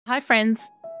Hi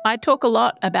friends, I talk a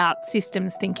lot about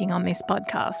systems thinking on this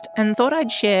podcast and thought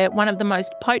I'd share one of the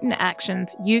most potent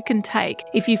actions you can take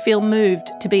if you feel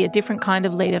moved to be a different kind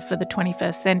of leader for the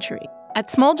 21st century. At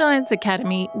Small Giants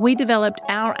Academy, we developed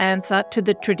our answer to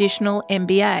the traditional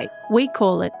MBA. We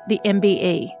call it the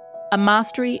MBE, a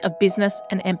Mastery of Business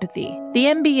and Empathy. The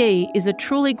MBE is a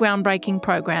truly groundbreaking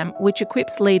program which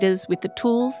equips leaders with the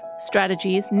tools,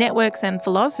 strategies, networks and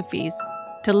philosophies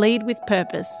to lead with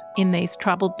purpose in these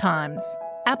troubled times.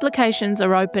 Applications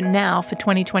are open now for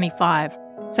 2025,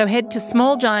 so head to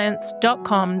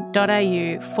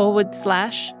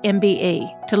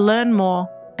smallgiants.com.au/MBE to learn more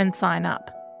and sign up.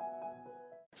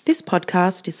 This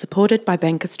podcast is supported by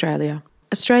Bank Australia,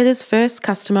 Australia's first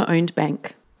customer-owned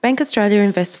bank. Bank Australia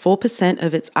invests 4%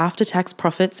 of its after-tax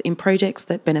profits in projects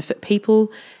that benefit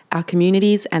people, our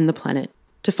communities and the planet.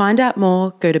 To find out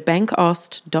more, go to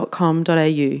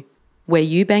bankost.com.au. Where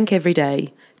you bank every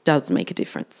day does make a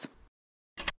difference.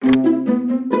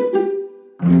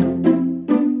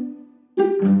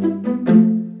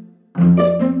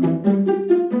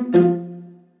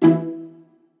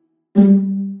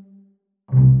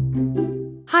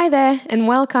 Hi there, and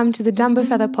welcome to the Dumbo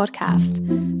Feather podcast,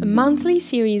 a monthly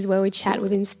series where we chat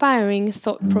with inspiring,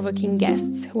 thought-provoking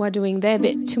guests who are doing their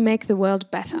bit to make the world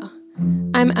better.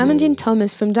 I'm Amandine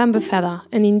Thomas from Dumbo Feather,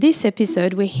 and in this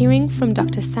episode we're hearing from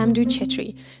Dr. Saamdu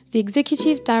Chetri, the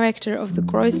Executive Director of the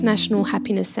Gross National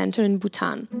Happiness Centre in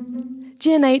Bhutan.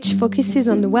 GNH focuses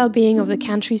on the well-being of the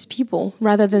country's people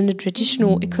rather than the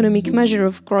traditional economic measure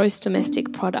of gross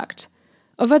domestic product.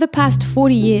 Over the past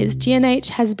 40 years,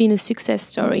 GNH has been a success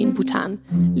story in Bhutan.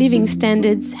 Living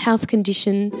standards, health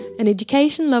condition, and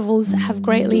education levels have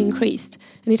greatly increased,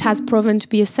 and it has proven to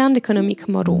be a sound economic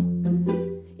model.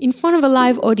 In front of a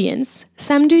live audience,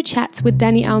 Saamdu chats with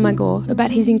Danny Almagor about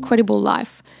his incredible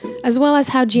life, as well as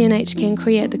how GNH can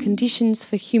create the conditions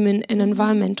for human and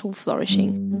environmental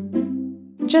flourishing.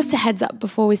 Just a heads up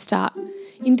before we start.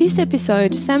 In this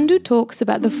episode, Saamdu talks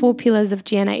about the 4 pillars of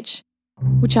GNH,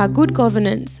 which are good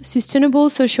governance,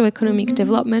 sustainable socio-economic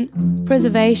development,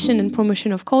 preservation and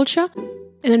promotion of culture,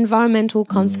 and environmental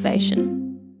conservation.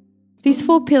 These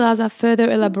 4 pillars are further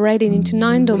elaborated into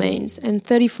 9 domains and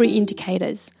 33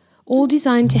 indicators, all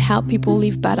designed to help people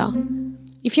live better.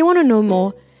 If you want to know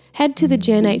more, head to the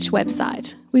GNH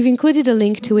website. We've included a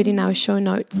link to it in our show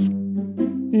notes.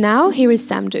 Now, here is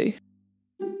Saamdu.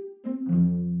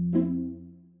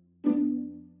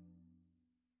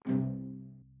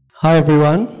 Hi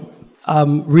everyone,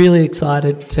 I'm really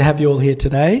excited to have you all here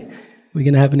today. We're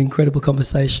going to have an incredible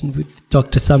conversation with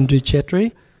Dr. Saamdu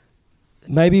Chetri.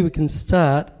 Maybe we can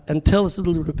start and tell us a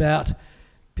little bit about,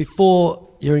 before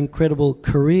your incredible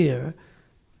career,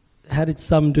 how did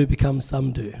Saamdu become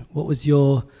Saamdu? What was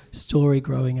your story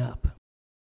growing up?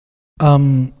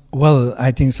 Well,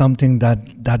 I think something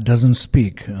that doesn't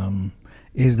speak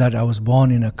is that I was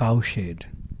born in a cowshed,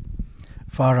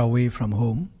 far away from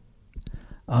home.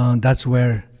 That's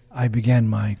where I began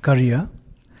my career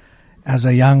as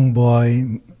a young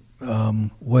boy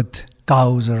with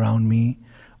cows around me,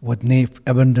 with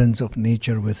abundance of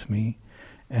nature with me.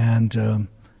 And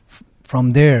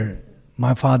from there,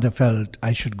 my father felt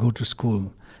I should go to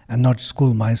school and not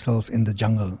school myself in the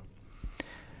jungle.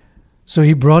 So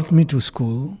he brought me to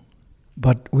school,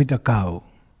 but with a cow,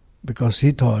 because he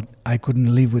thought I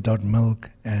couldn't live without milk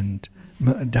and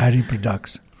dairy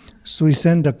products. So he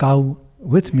sent a cow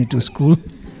with me to school.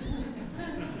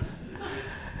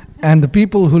 And the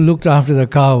people who looked after the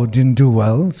cow didn't do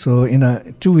well. So in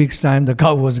 2 weeks' time, the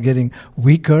cow was getting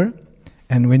weaker.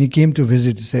 And when he came to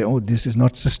visit, he said, "Oh, this is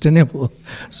not sustainable."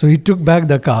 So he took back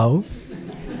the cow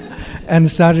and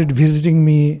started visiting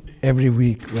me every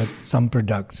week with some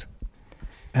products.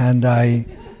 And I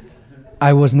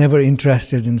was never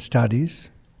interested in studies.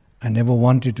 I never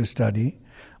wanted to study.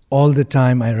 All the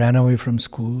time, I ran away from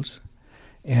schools.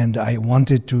 And I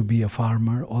wanted to be a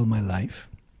farmer all my life.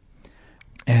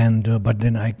 But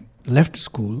then I left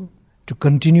school to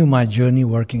continue my journey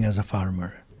working as a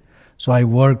farmer. So I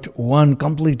worked 1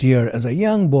 complete year as a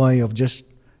young boy of just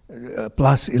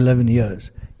plus 11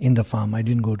 years in the farm. I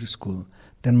didn't go to school.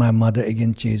 Then my mother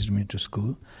again chased me to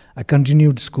school. I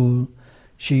continued school.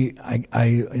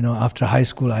 After high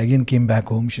school, I again came back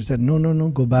home. She said, no,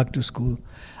 go back to school.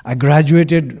 I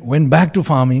graduated, went back to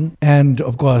farming, and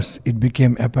of course, it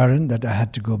became apparent that I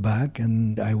had to go back,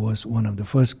 and I was one of the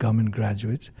first government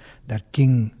graduates that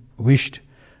King wished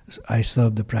I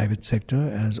served the private sector,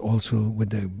 as also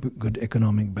with a good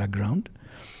economic background.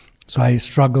 So I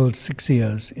struggled 6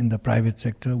 years in the private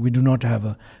sector. We do not have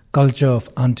a culture of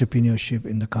entrepreneurship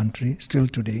in the country, still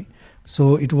today.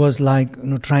 So it was like,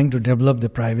 trying to develop the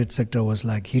private sector was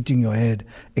like hitting your head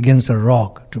against a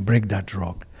rock to break that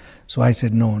rock. So I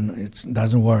said, no, it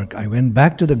doesn't work. I went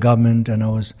back to the government and I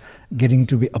was getting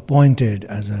to be appointed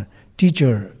as a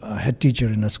teacher, a head teacher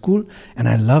in a school. And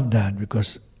I loved that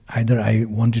because either I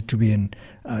wanted to be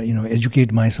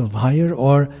educate myself higher,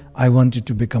 or I wanted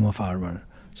to become a farmer.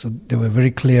 So there were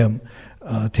very clear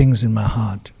things in my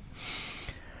heart.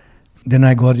 Then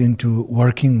I got into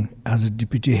working as a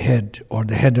deputy head, or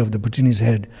the head of the Bhutanese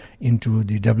head, into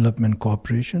the development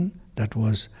corporation that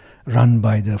was run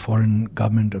by the foreign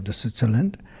government of the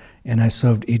Switzerland. And I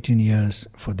served 18 years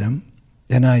for them.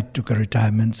 Then I took a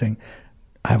retirement saying,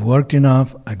 I've worked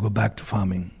enough, I go back to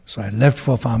farming. So I left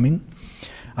for farming.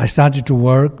 I started to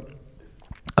work.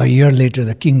 A year later,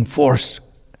 the king forced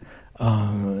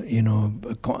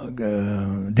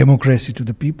democracy to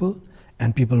the people,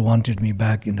 and people wanted me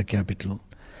back in the capital.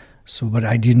 So, but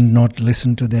I did not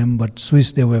listen to them. But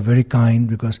Swiss, they were very kind,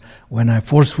 because when I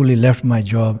forcefully left my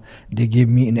job, they gave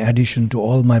me, in addition to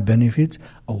all my benefits,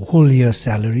 a whole year's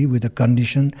salary with a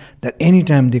condition that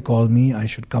anytime they called me, I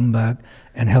should come back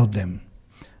and help them.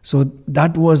 So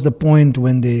that was the point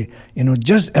when they,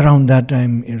 just around that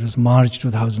time, it was March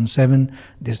 2007,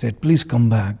 they said, please come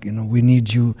back. We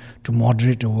need you to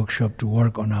moderate a workshop to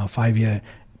work on our 5-year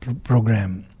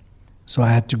program. So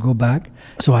I had to go back.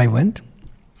 So I went,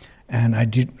 and I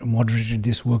moderated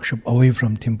this workshop away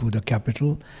from Thimphu, the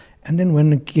capital. And then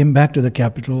when I came back to the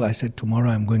capital, I said, tomorrow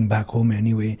I'm going back home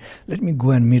anyway. Let me go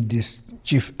and meet this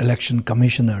chief election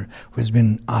commissioner who has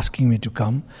been asking me to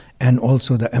come, and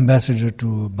also the ambassador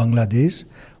to Bangladesh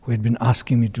who had been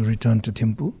asking me to return to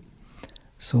Thimphu.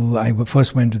 So I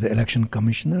first went to the election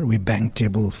commissioner. We banged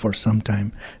table for some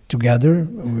time together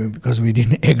because we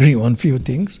didn't agree on few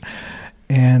things.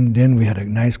 And then we had a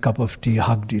nice cup of tea,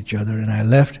 hugged each other, and I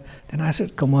left. Then I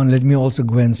said, come on, let me also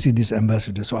go and see this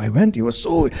ambassador. So I went. He was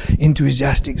so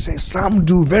enthusiastic, saying,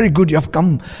 Saamdu, very good, you have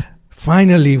come.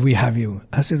 Finally, we have you.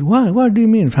 I said, what do you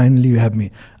mean, finally you have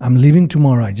me? I'm leaving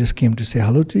tomorrow. I just came to say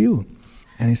hello to you.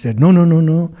 And he said, no.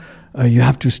 You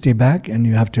have to stay back and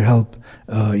you have to help.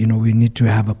 We need to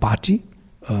have a party,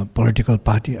 a political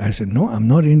party. I said, no, I'm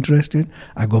not interested.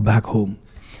 I go back home.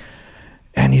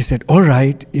 And he said, all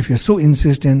right, if you're so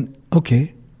insistent,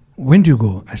 okay, when do you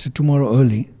go? I said, tomorrow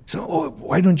early. So,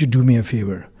 why don't you do me a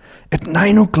favor? At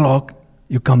 9 o'clock,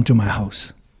 you come to my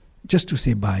house, just to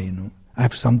say bye, I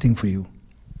have something for you.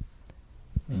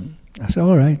 I said,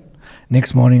 all right.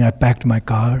 Next morning, I packed my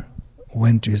car,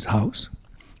 went to his house,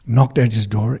 knocked at his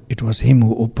door. It was him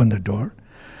who opened the door.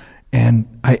 And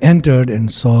I entered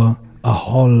and saw a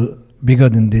hall bigger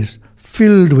than this,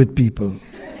 filled with people.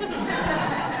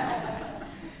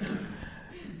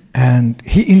 And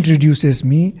he introduces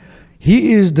me.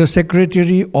 He is the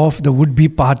secretary of the would-be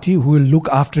party who will look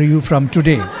after you from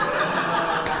today.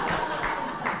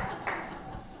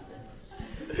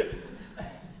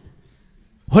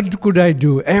 What could I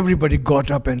do? Everybody got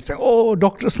up and said, oh,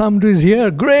 Dr. Saamdu is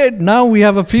here. Great, now we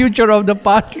have a future of the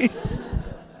party.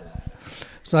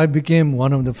 So I became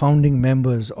one of the founding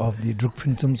members of the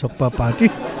Drukphinsum Sokpa party.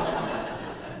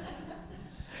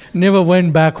 Never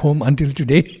went back home until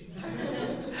today.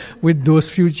 With those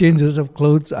few changes of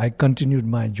clothes, I continued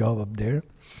my job up there.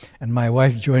 And my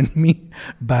wife joined me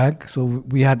back. So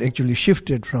we had actually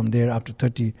shifted from there after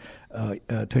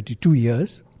 32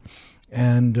 years.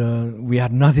 And we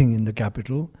had nothing in the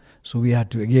capital. So we had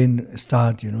to again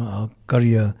start, our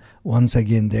career once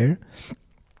again there.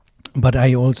 But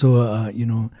I also,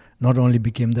 not only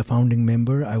became the founding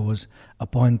member, I was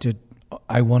appointed.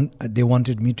 They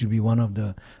wanted me to be one of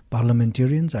the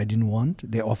parliamentarians. I didn't want.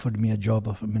 They offered me a job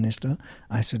of a minister.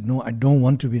 I said, no, I don't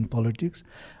want to be in politics.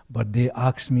 But they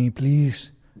asked me,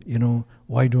 please,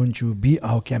 why don't you be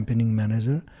our campaigning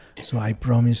manager? So I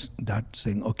promised that,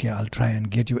 saying, okay, I'll try and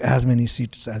get you as many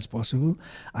seats as possible.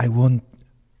 I won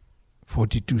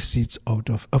 45 seats out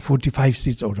of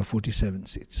 47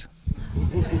 seats.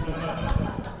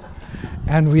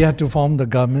 And we had to form the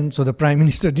government. So the Prime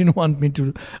Minister didn't want me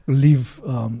to leave,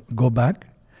 go back.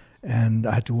 And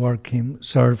I had to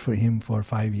serve for him for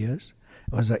 5 years.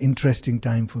 It was an interesting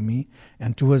time for me.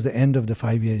 And towards the end of the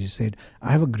 5 years, he said,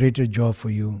 I have a greater job for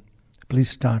you. Please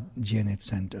start GNH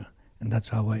Center. And that's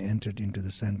how I entered into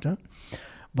the center.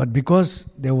 But because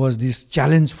there was this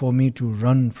challenge for me to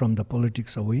run from the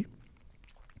politics away,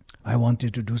 I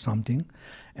wanted to do something.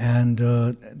 And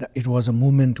it was a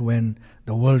moment when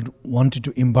the world wanted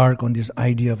to embark on this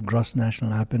idea of gross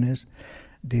national happiness.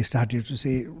 They started to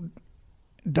say,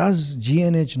 does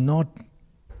GNH not,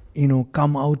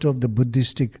 come out of the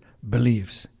Buddhistic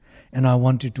beliefs? And I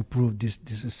wanted to prove this.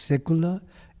 This is secular,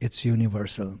 it's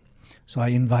universal. So I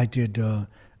invited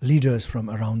leaders from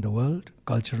around the world,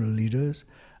 cultural leaders,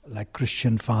 like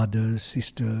Christian fathers,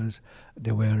 sisters.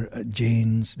 There were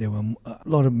Jains, there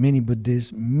were many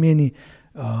Buddhists, many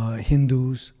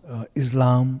Hindus,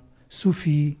 Islam,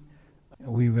 Sufi.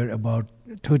 We were about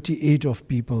 38 of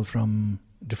people from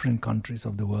different countries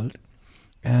of the world.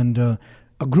 And a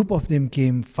group of them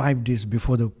came 5 days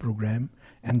before the program,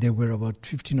 and there were about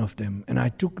 15 of them. And I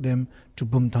took them to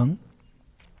Bumthang,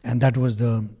 and that was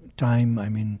the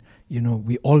time,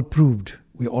 we all proved,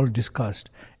 we all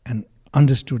discussed and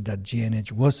understood that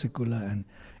GNH was secular and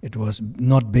it was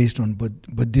not based on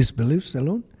Buddhist beliefs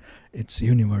alone. It's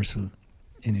universal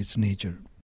in its nature.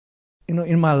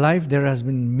 In my life there has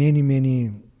been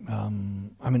many,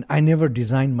 I never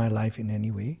designed my life in any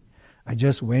way. I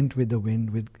just went with the wind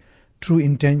with true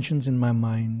intentions in my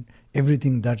mind.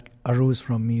 Everything that arose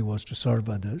from me was to serve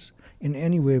others in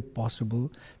any way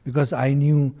possible, because I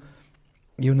knew,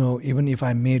 even if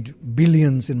I made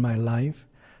billions in my life,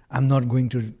 I'm not going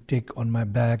to take on my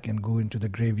back and go into the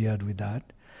graveyard with that.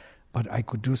 But I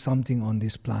could do something on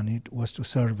this planet, was to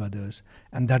serve others.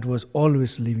 And that was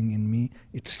always living in me.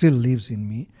 It still lives in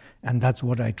me. And that's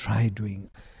what I try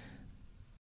doing.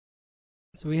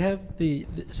 So we have the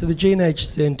GNH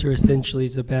Centre essentially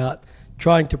is about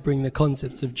trying to bring the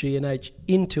concepts of GNH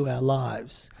into our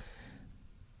lives.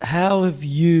 How have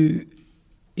you,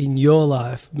 in your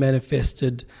life,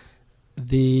 manifested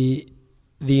the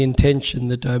intention,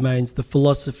 the domains, the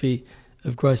philosophy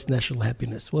of gross national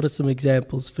happiness? What are some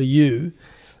examples for you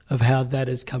of how that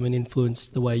has come and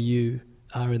influenced the way you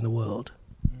are in the world?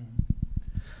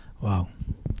 Wow.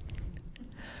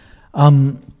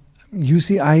 You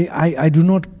see, I do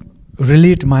not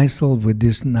relate myself with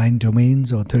these 9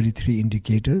 domains or 33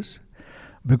 indicators,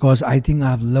 because I think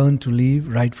I've learned to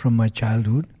live right from my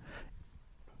childhood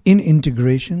in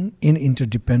integration, in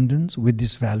interdependence with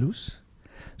these values.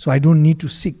 So I don't need to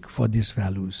seek for these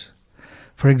values.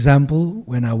 For example,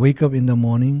 when I wake up in the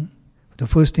morning, the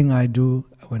first thing I do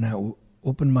when I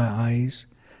open my eyes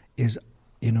is,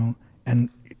 and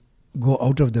go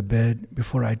out of the bed,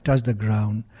 before I touch the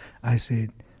ground, I say,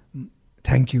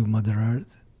 thank you, Mother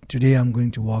Earth. Today I'm going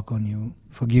to walk on you.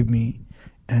 Forgive me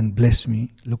and bless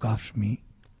me, look after me.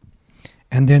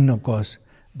 And then, of course,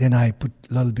 I put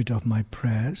a little bit of my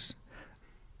prayers,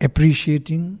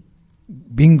 appreciating,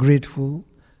 being grateful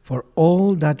for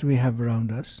all that we have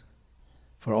around us,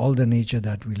 for all the nature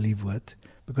that we live with,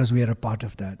 because we are a part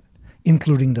of that,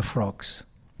 including the frogs,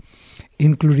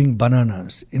 including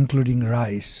bananas, including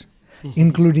rice,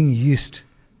 including yeast.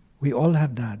 We all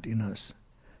have that in us.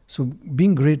 So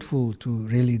being grateful to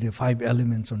really the 5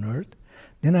 elements on earth.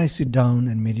 Then I sit down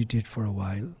and meditate for a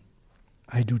while.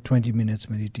 I do 20 minutes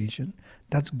meditation.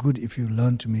 That's good if you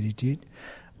learn to meditate.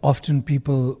 Often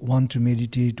people want to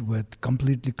meditate with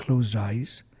completely closed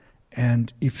eyes.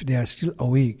 And if they are still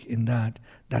awake in that,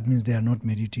 that means they are not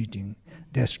meditating.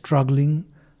 They are struggling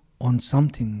on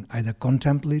something, either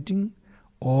contemplating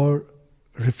or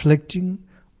reflecting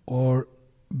or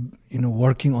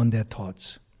working on their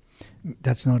thoughts.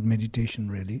 That's not meditation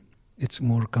really. It's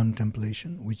more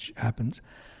contemplation, which happens.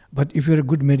 But if you're a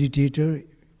good meditator,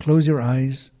 close your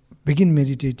eyes, begin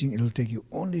meditating. It'll take you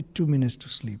only 2 minutes to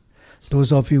sleep.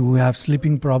 Those of you who have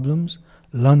sleeping problems,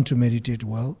 learn to meditate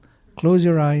well. Close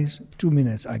your eyes, 2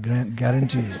 minutes, I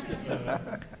guarantee you.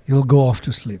 You'll go off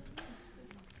to sleep.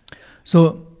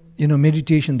 So,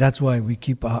 meditation, that's why we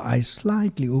keep our eyes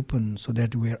slightly open so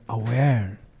that we're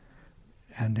aware.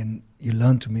 And then you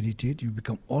learn to meditate, you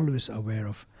become always aware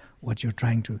of what you're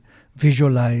trying to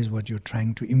visualize, what you're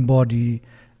trying to embody.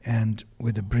 And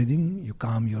with the breathing, you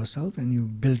calm yourself and you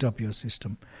build up your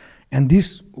system. And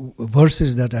these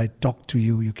verses that I talk to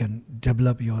you, you can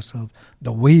develop yourself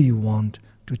the way you want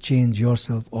to change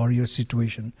yourself or your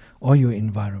situation or your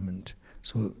environment.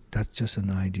 So that's just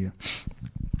an idea.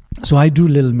 So I do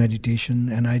little meditation,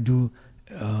 and I do,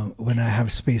 when I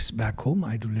have space back home,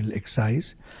 I do little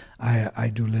exercise.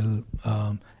 I do little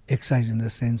exercise in the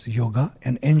sense yoga,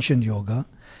 and ancient yoga.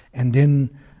 And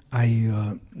then I,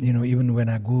 even when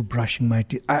I go brushing my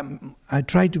teeth, I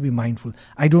try to be mindful.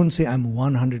 I don't say I'm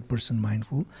 100%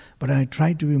 mindful, but I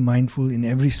try to be mindful in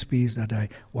every space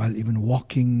that while even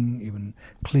walking, even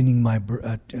cleaning my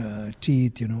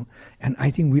teeth, And I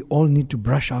think we all need to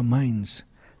brush our minds.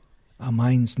 Our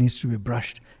minds needs to be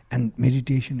brushed, and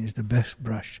meditation is the best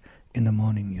brush in the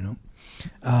morning,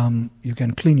 You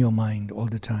can clean your mind all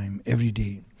the time, every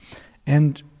day.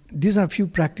 And these are few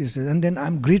practices, and then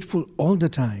I'm grateful all the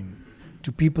time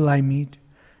to people I meet.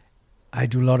 I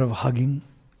do a lot of hugging,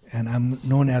 and I'm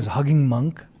known as hugging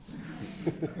monk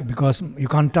because you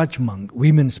can't touch monk.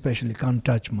 Women especially can't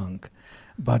touch monk.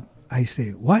 But I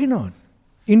say, why not?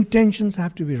 intentions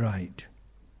have to be right,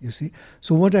 you see.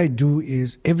 So what I do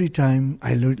is every time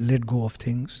I let go of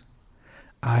things,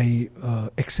 I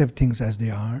accept things as they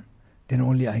are, then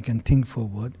only I can think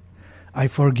forward. I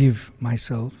forgive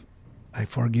myself. I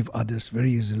forgive others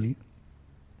very easily.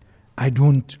 I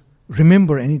don't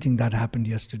remember anything that happened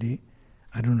yesterday.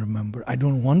 I don't remember. I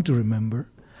don't want to remember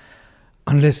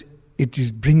unless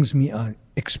it brings me an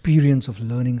experience of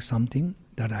learning something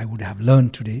that I would have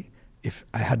learned today. If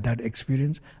I had that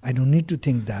experience, I don't need to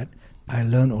think that. I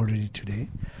learned already today.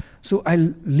 So I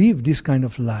live this kind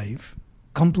of life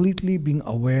completely being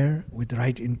aware with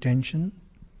right intention.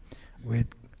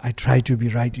 I try to be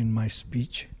right in my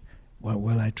speech.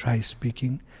 While I try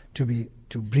speaking,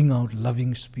 to bring out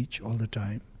loving speech all the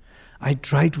time. I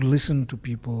try to listen to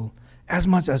people as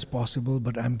much as possible,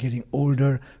 but I'm getting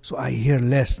older, so I hear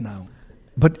less now.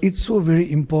 But it's so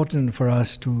very important for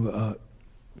us to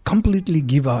completely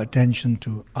give our attention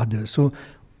to others. So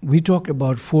we talk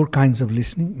about 4 kinds of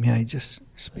listening. May I just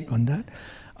speak on that?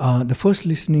 The first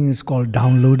listening is called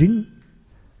downloading.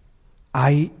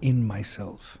 I in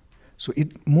myself. So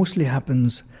it mostly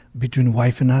happens between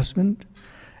wife and husband.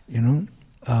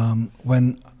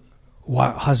 When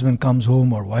husband comes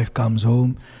home or wife comes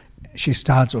home, he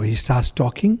starts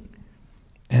talking,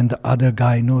 and the other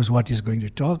guy knows what he's going to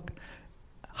talk,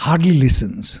 hardly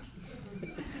listens.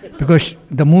 Because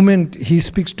the moment he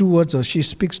speaks 2 words or she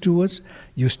speaks 2 words,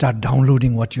 you start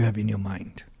downloading what you have in your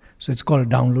mind. So it's called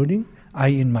downloading, I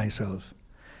in myself.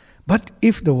 But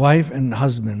if the wife and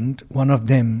husband, one of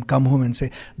them, come home and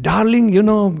say, darling,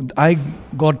 I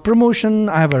got promotion,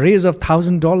 I have a raise of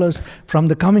 $1,000 from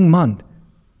the coming month,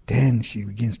 then she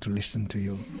begins to listen to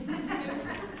you.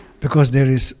 Because there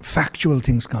is factual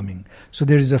things coming. So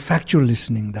there is a factual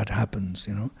listening that happens,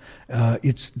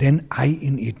 It's then I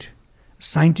in it.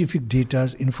 Scientific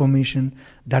data, information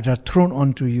that are thrown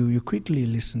onto you, you quickly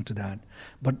listen to that.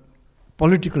 But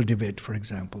political debate, for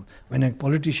example, when a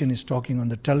politician is talking on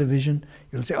the television,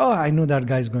 you'll say, I know that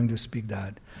guy is going to speak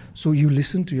that. So you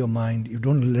listen to your mind, you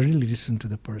don't really listen to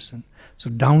the person. So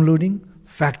downloading,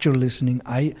 factual listening,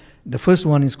 the first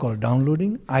one is called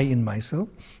downloading, I in myself.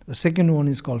 The second one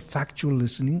is called factual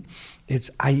listening, it's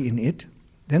I in it.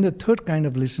 Then the third kind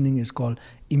of listening is called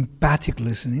empathic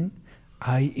listening,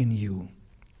 I in you.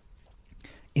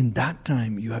 In that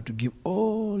time, you have to give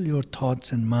all your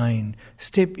thoughts and mind,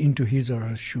 step into his or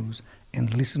her shoes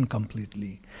and listen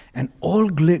completely. And all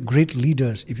great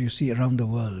leaders, if you see around the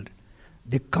world,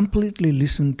 they completely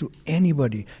listen to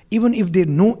anybody, even if they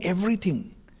know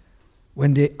everything.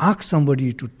 When they ask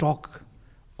somebody to talk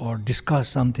or discuss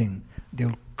something,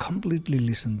 they'll completely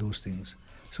listen to those things.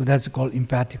 So that's called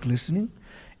empathic listening.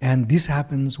 And this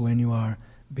happens when you are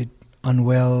a bit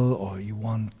unwell or you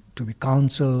want to be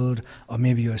counseled, or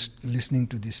maybe you're listening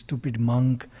to this stupid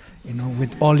monk,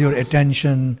 with all your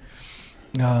attention.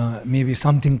 Maybe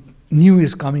something new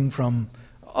is coming from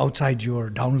outside your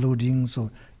downloading,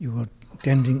 so you are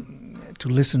tending to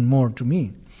listen more to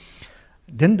me.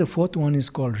 Then the fourth one is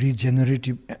called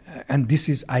regenerative, and this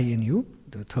is I in you,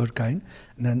 the third kind.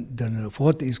 And then the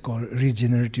fourth is called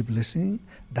regenerative listening,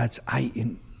 that's I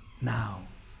in now.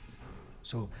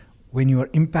 So when you are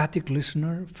empathic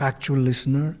listener, factual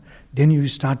listener, then you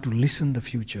start to listen the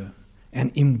future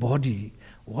and embody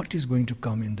what is going to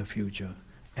come in the future.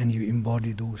 And you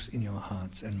embody those in your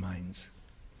hearts and minds.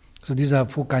 So these are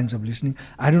 4 kinds of listening.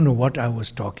 I don't know what I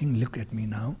was talking, look at me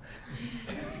now.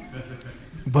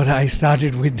 But I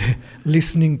started with the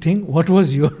listening thing. What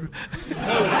was your...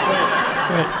 That was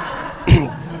great.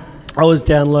 I was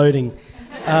downloading.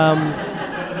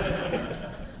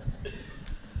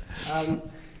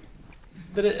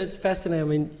 But it's fascinating. I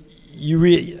mean,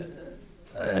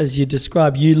 as you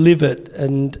describe, you live it,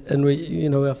 and we,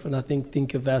 often I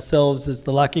think of ourselves as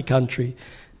the lucky country,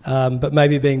 but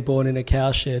maybe being born in a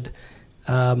cowshed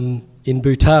in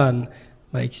Bhutan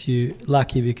makes you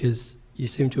lucky because you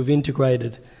seem to have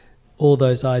integrated all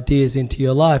those ideas into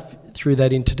your life through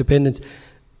that interdependence.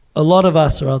 A lot of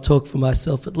us, or I'll talk for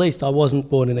myself at least, I wasn't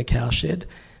born in a cowshed.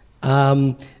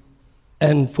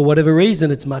 And for whatever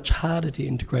reason, it's much harder to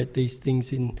integrate these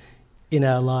things in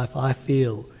our life, I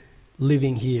feel,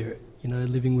 living here,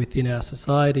 living within our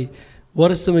society.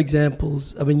 What are some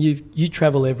examples? I mean, you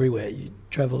travel everywhere. You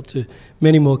travel to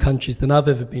many more countries than I've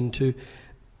ever been to.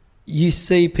 You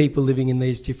see people living in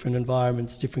these different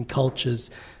environments, different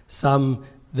cultures, some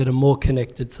that are more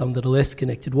connected, some that are less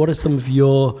connected. What are some of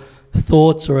your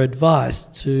thoughts or advice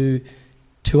to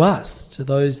us, to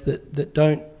those that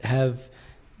don't have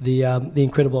the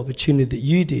incredible opportunity that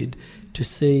you did to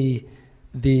see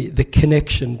the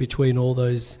connection between all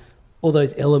those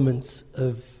elements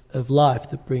of life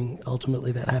that bring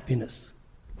ultimately that happiness?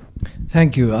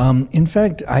 Thank you. In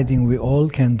fact, I think we all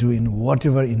can do in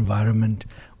whatever environment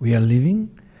we are living,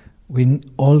 we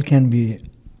all can be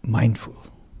mindful.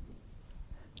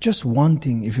 Just one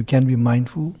thing, if you can be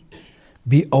mindful,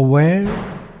 be aware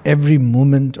every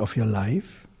moment of your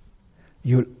life,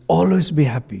 you'll always be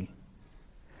happy.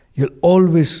 You'll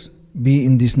always be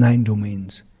in these 9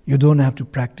 domains. You don't have to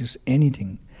practice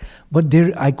anything. But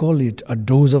there, I call it a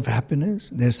dose of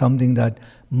happiness. There's something that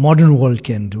modern world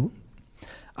can do.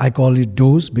 I call it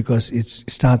dose because it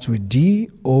starts with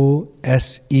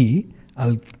D-O-S-E.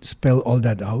 I'll spell all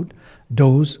that out.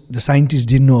 Dose, the scientists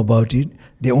didn't know about it.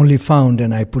 They only found,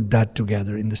 and I put that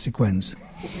together in the sequence.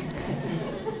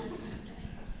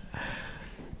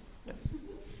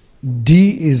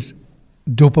 D is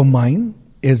dopamine.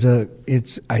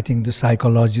 It's I think the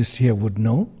psychologists here would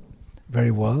know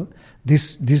very well.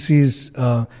 This is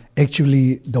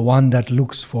actually the one that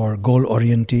looks for goal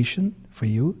orientation for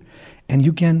you. And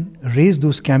you can raise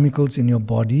those chemicals in your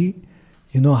body.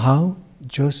 You know how?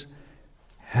 Just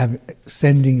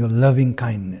sending your loving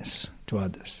kindness to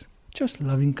others. Just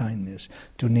loving kindness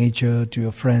to nature, to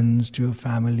your friends, to your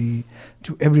family,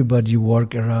 to everybody you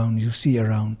work around, you see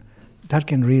around. That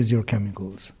can raise your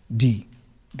chemicals. D,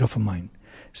 dopamine.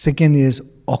 Second is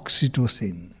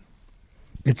oxytocin.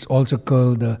 It's also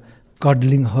called the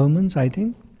cuddling hormones, I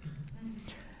think.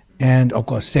 And of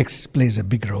course, sex plays a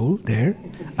big role there.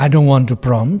 I don't want to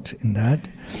prompt in that.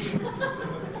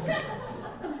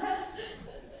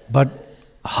 But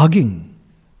hugging,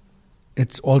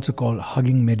 it's also called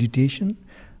hugging meditation.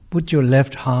 Put your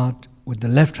left heart with the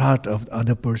left heart of the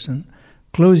other person,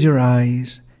 close your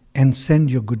eyes, and send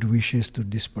your good wishes to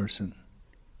this person.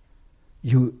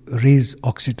 You raise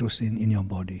oxytocin in your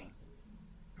body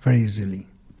very easily.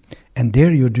 And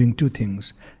there you're doing 2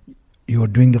 things. You are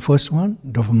doing the first one,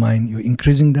 dopamine, you're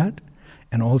increasing that,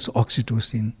 and also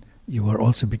oxytocin, you are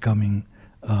also becoming,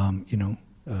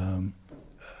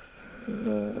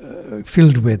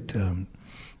 filled with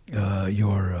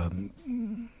your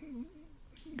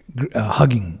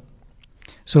hugging.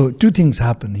 So 2 things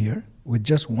happen here with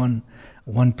just one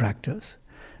practice.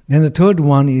 Then the third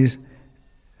one is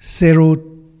serotonin.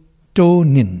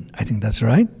 I think that's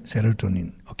right,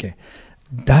 serotonin. Okay,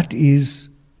 that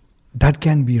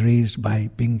can be raised by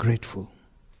being grateful.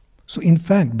 So in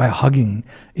fact, by hugging,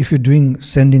 if you're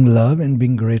sending love and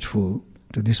being grateful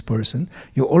to this person,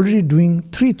 you're already doing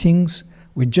 3 things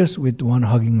with one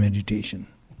hugging meditation.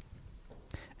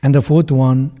 And the fourth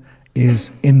one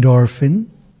is endorphins,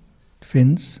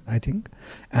 I think,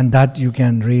 and that you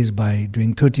can raise by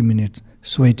doing 30 minutes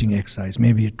sweating exercise,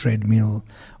 maybe a treadmill,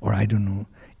 or I don't know,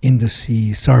 in the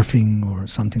sea, surfing or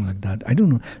something like that. I don't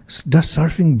know. Does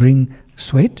surfing bring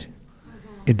sweat?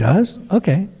 It does?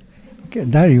 Okay,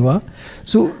 there you are.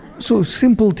 So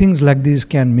simple things like this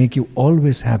can make you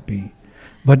always happy.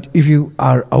 But if you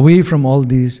are away from all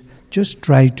these, just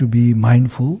try to be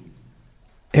mindful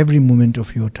every moment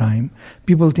of your time.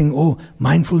 People think, oh,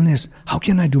 mindfulness, how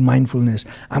can I do mindfulness?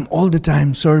 I'm all the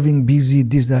time serving, busy,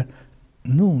 this, that.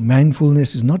 No,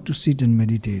 mindfulness is not to sit and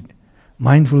meditate.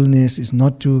 Mindfulness is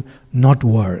not to not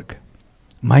work.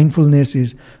 Mindfulness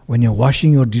is when you're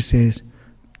washing your dishes,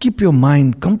 keep your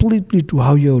mind completely to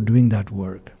how you're doing that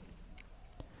work.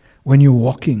 When you're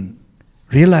walking,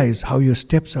 realize how your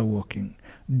steps are walking.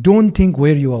 Don't think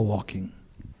where you are walking.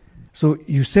 So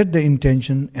you set the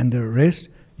intention, and the rest,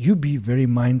 you be very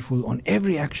mindful on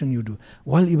every action you do,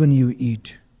 while even you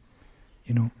eat.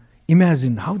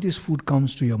 Imagine how this food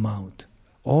comes to your mouth,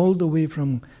 all the way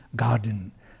from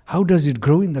garden. How does it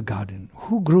grow in the garden?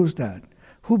 Who grows that?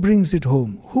 Who brings it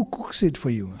home? Who cooks it for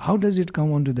you? How does it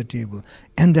come onto the table?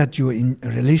 And that you are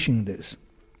relishing this,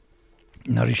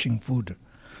 nourishing food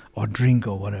or drink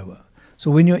or whatever.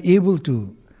 So when you're able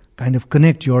to kind of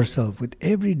connect yourself with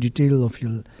every detail of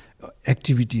your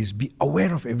activities, be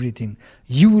aware of everything,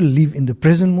 you will live in the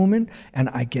present moment, and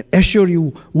I can assure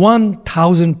you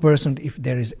 1,000%, if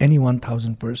there is any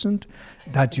 1,000%,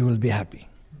 that you will be happy.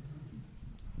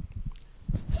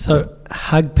 So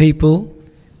hug people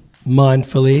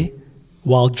mindfully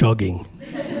while jogging.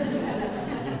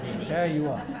 There you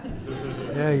are.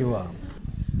 There you are.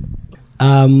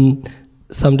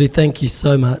 Saamdu, thank you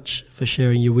so much for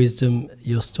sharing your wisdom,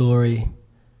 your story,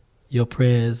 your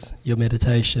prayers, your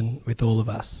meditation with all of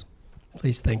us.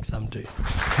 Please thank Saamdu.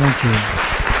 Thank you.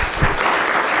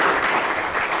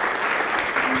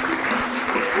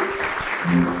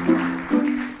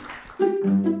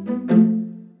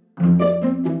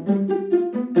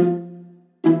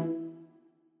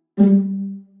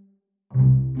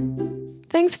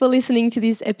 Thanks for listening to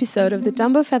this episode of the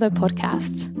Dumbo Feather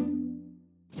podcast.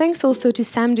 Thanks also to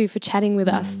Saamdu for chatting with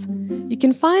us. You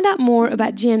can find out more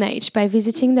about G&H by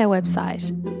visiting their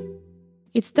website.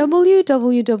 It's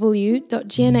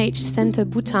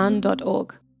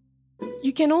www.gnhcenterbhutan.org.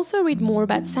 You can also read more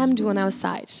about Saamdu on our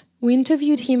site. We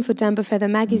interviewed him for Dumb Feather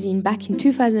magazine back in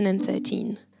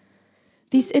 2013.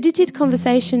 This edited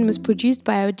conversation was produced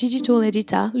by our digital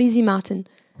editor, Lizzie Martin.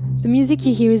 The music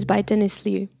you hear is by Dennis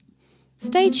Liu.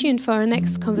 Stay tuned for our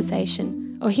next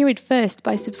conversation, or hear it first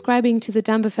by subscribing to the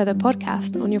Dumb Feather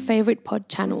podcast on your favourite pod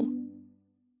channel.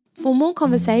 For more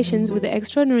conversations with the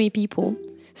extraordinary people,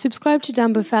 subscribe to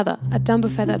Dumb Feather at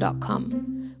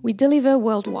dumbfeather.com. We deliver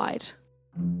worldwide.